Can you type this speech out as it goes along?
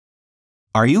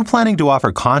Are you planning to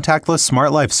offer contactless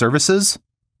smart life services?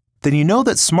 Then you know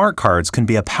that smart cards can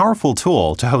be a powerful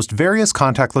tool to host various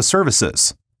contactless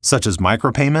services, such as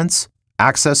micropayments,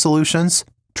 access solutions,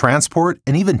 transport,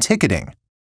 and even ticketing.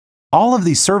 All of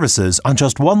these services on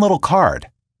just one little card.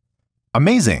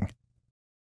 Amazing!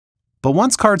 But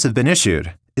once cards have been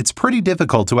issued, it's pretty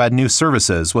difficult to add new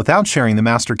services without sharing the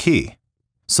master key.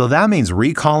 So that means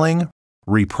recalling,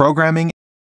 reprogramming,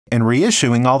 and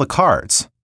reissuing all the cards.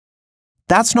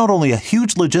 That's not only a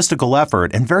huge logistical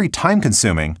effort and very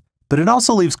time-consuming, but it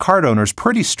also leaves card owners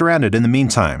pretty stranded in the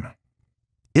meantime.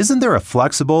 Isn't there a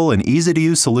flexible and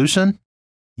easy-to-use solution?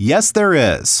 Yes, there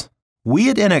is. We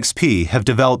at NXP have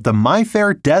developed the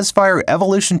MIFARE DESFire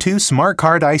EV2 Smart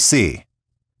Card IC.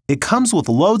 It comes with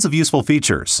loads of useful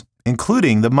features,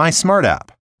 including the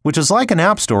MISmartApp, which is like an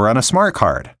app store on a smart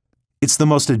card. It's the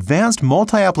most advanced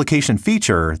multi-application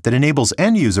feature that enables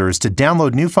end users to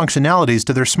download new functionalities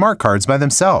to their smart cards by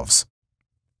themselves.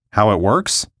 How it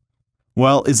works?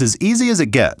 Well, it's as easy as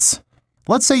it gets.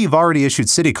 Let's say you've already issued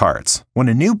city cards when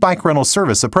a new bike rental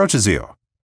service approaches you.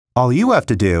 All you have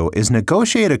to do is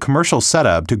negotiate a commercial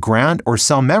setup to grant or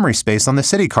sell memory space on the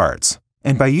city cards,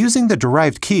 and by using the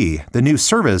derived key, the new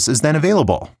service is then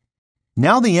available.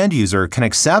 Now the end user can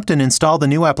accept and install the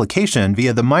new application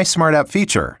via the MISmartApp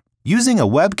feature, using a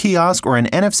web kiosk or an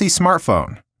NFC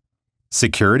smartphone.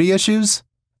 Security issues?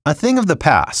 A thing of the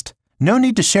past. No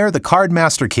need to share the card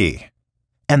master key.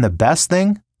 And the best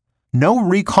thing? No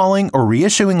recalling or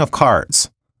reissuing of cards.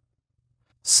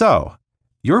 So,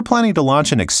 you're planning to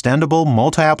launch an extendable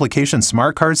multi-application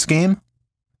smart card scheme?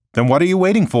 Then what are you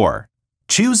waiting for?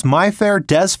 Choose MIFARE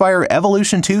DESFire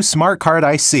EV2 Smart Card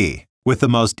IC with the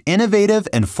most innovative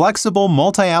and flexible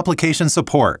multi-application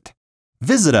support.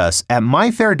 Visit us at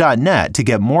mifare.net to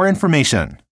get more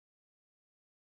information.